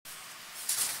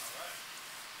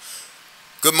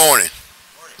Good morning.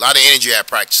 A lot of energy at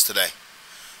practice today.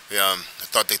 I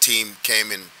thought the team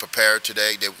came in prepared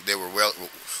today. They were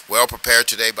well prepared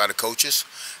today by the coaches,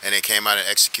 and they came out and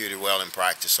executed well in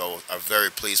practice. So I'm very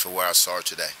pleased for what I saw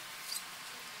today.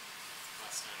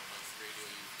 Last night on the radio,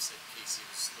 you said Casey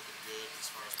was looking good as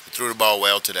far as. He threw the ball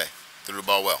well today. Threw the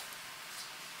ball well.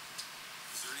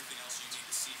 Is there anything else you need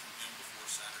to see from him before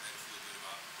Saturday to feel good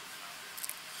about putting him out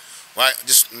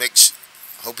there? Well,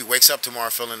 hope he wakes up tomorrow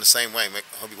feeling the same way.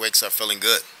 Hope he wakes up feeling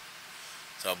good.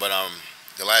 So, but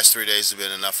the last 3 days have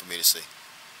been enough for me to see.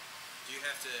 Do you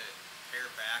have to pare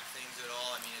back things at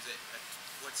all? I mean,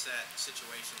 what's that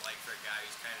situation like for a guy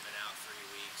who's kind of been out 3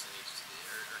 weeks, and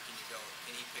or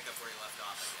can he pick up where he left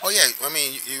off, I guess? Oh yeah, I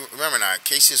mean, you remember now,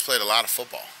 Casey has played a lot of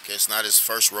football. Okay, it's not his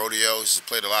first rodeo. He's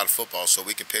played a lot of football, so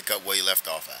we can pick up where he left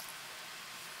off at.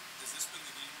 Has this been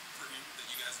the game for him that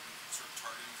you guys have been sort of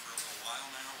targeting for a little while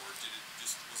now, or was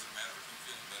it a matter of him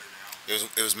feeling better now?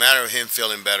 It was a matter of him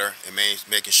feeling better and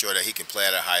making sure that he can play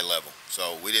at a high level.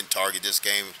 So we didn't target this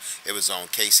game. It was on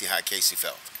Casey, how Casey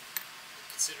felt.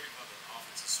 Considering how the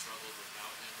offense has struggled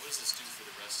without him, what does this do for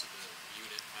the rest of the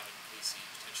unit, having Casey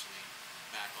potentially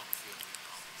back on the field in the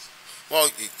offense? Well,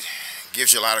 it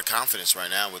gives you a lot of confidence right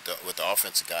now with the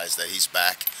offensive guys that he's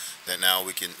back. That now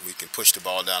we can push the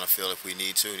ball down the field if we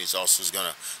need to, and he's also going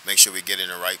to make sure we get in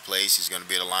the right place. He's going to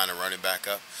be the line of running back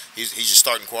up. He's your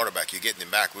starting quarterback. You're getting him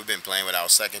back. We've been playing with our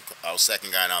second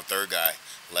guy and our third guy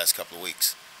the last couple of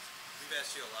weeks. We've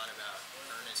asked you a lot about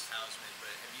Ernest Hausman,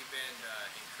 but have you been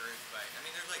encouraged by? I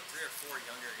mean, there's like 3 or 4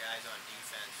 younger guys on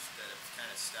defense that have kind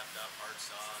of stepped up.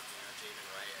 Hartsaw, Javen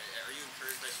Wright. Are you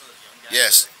encouraged by some of those young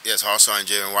guys? Yes, Hartsaw and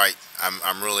Javen Wright.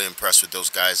 I'm really impressed with those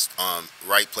guys.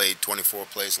 Wright played 24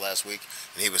 plays last week,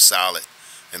 and he was solid.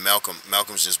 And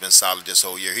Malcolm's just been solid this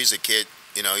whole year. He's a kid.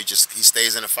 He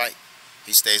stays in the fight.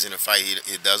 He stays in the fight.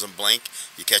 He doesn't blink.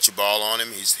 You catch a ball on him,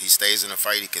 he stays in the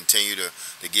fight. He continues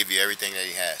to give you everything that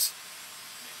he has.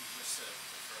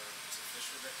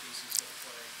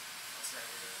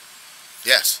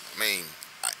 Yes, I mean,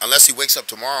 unless he wakes up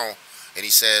tomorrow and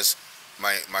he says,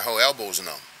 my whole elbow's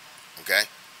numb, okay?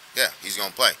 Yeah, he's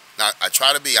going to play. Now, I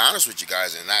try to be honest with you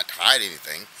guys and not hide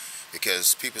anything,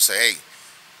 because people say, hey,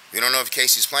 we don't know if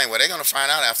Casey's playing. Well, they're going to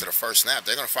find out after the first snap.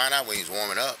 They're going to find out when he's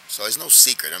warming up. So it's no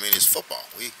secret. I mean, it's football.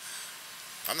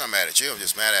 I'm not mad at you. I'm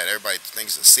just mad at everybody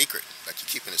thinks it's a secret. Like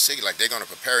you're keeping it secret. Like they're going to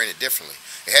prepare it differently.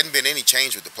 It hadn't been any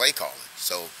change with the play calling.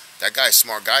 So that guy's a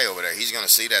smart guy over there. He's going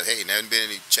to see that, hey, there hasn't been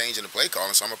any change in the play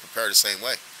calling, so I'm going to prepare the same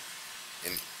way.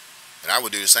 And I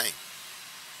would do the same.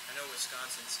 I know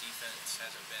Wisconsin's defense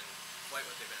hasn't been quite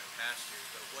what they've been in past years,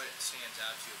 but what stands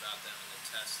out to you about them in the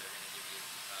test they're going to give you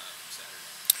Saturday?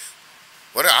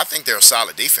 Well, I think they're a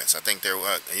solid defense. I think they're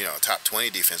a top 20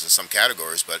 defense in some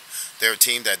categories, but they're a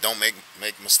team that don't make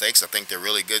mistakes. I think they're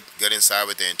really good inside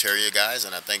with their interior guys,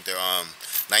 and I think they're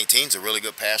 19's a really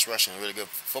good pass rusher and a really good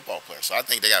football player. So I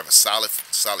think they got a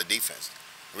solid defense.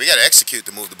 We got to execute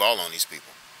to move the ball on these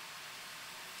people.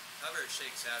 However it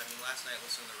shakes out, I mean, last night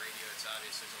listening to the radio, it's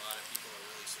obvious there's a lot of people that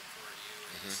really support you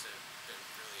and just have been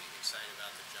really excited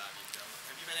about the job you've done.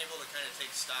 Have you been able to kind of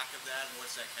take stock of that, and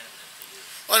what's that kind of meant to you?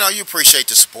 Well, no, you appreciate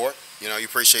the support. You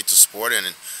appreciate the support, and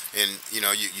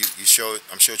you show.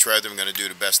 I'm sure Trevor going to do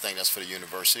the best thing that's for the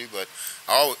university. But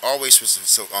I always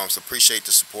appreciate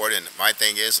the support. And my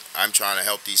thing is, I'm trying to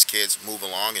help these kids move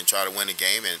along and try to win the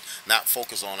game, and not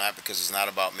focus on that because it's not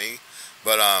about me.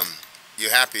 But you're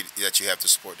happy that you have the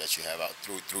support that you have out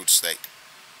through the state.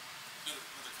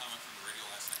 Another comment from the radio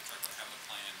last night. You talked about having a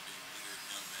plan, being a leader of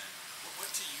young men. What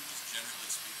to you, just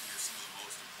generally speaking, are some of the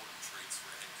most important traits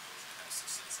for a head coach that has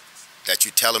success in this? That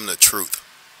you tell them the truth.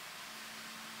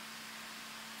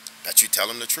 That you tell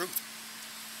them the truth.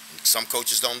 Some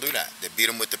coaches don't do that. They beat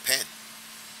them with the pen.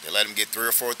 They let them get 3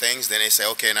 or 4 things, then they say,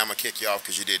 okay, now I'm gonna kick you off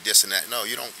because you did this and that. No,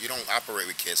 you don't operate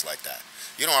with kids like that.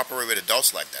 You don't operate with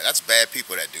adults like that. That's bad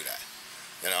people that do that.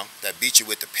 That beat you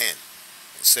with the pen.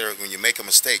 Instead of when you make a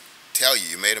mistake, tell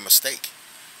you made a mistake.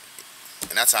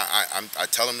 And that's how I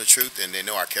tell them the truth, and they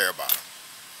know I care about them.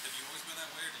 Have you always been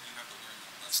that way, or did you have to learn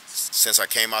that lesson? Since I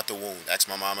came out the womb. Ask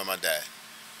my mom and my dad.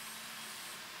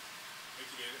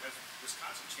 Has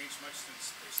Wisconsin changed much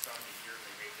since they started the year and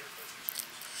they made their coaching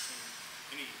changes?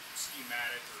 Any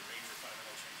schematic or major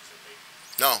fundamental changes that they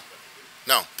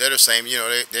No, they're the same.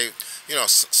 They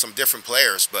some different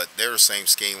players, but they're the same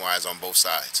scheme-wise on both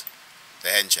sides. They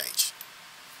hadn't changed.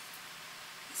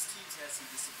 These teams had some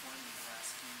disappointment in the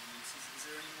last few weeks. Is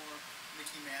there any more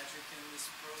Mickey magic in this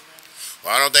program? Well,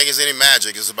 I don't think it's any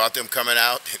magic. It's about them coming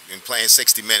out and playing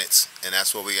 60 minutes, and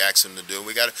that's what we asked them to do.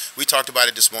 We talked about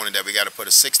it this morning that we got to put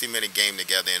a 60-minute game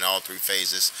together in all three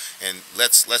phases, and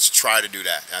let's try to do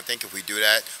that. And I think if we do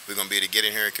that, we're going to be able to get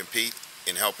in here and compete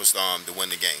and help us to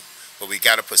win the game. But we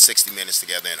got to put 60 minutes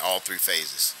together in all three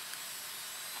phases.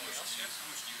 How much do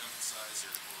you emphasize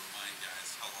or remind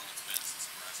guys how long it's been since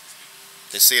Nebraska's been?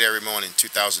 They see it every morning.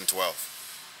 2012.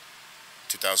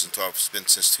 2012. It's been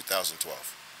since 2012.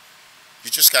 You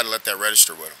just got to let that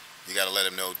register with them. You got to let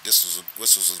them know this has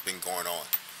been going on,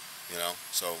 you know.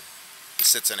 So it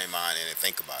sits in their mind and they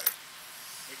think about it.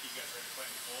 Mickey, you guys ready to play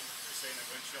in the cold? They're saying that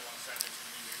wind chill on Saturdday is going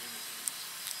to be near in the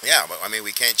team. Yeah, but I mean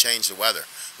we can't change the weather.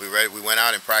 We went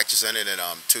out and practiced in it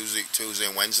Tuesday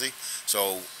and Wednesday.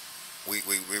 So we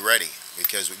ready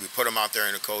because we put them out there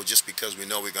in the cold just because we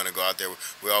know we're going to go out there.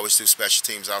 We always do special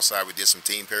teams outside. We did some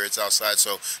team periods outside,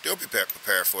 so they'll be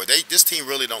prepared for it. This team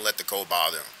really don't let the cold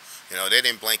bother them. You know, they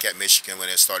didn't blink at Michigan when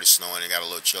it started snowing and got a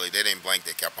little chilly. They didn't blink.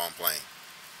 They kept on playing.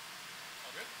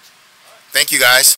 All good? All right. Thank you, guys.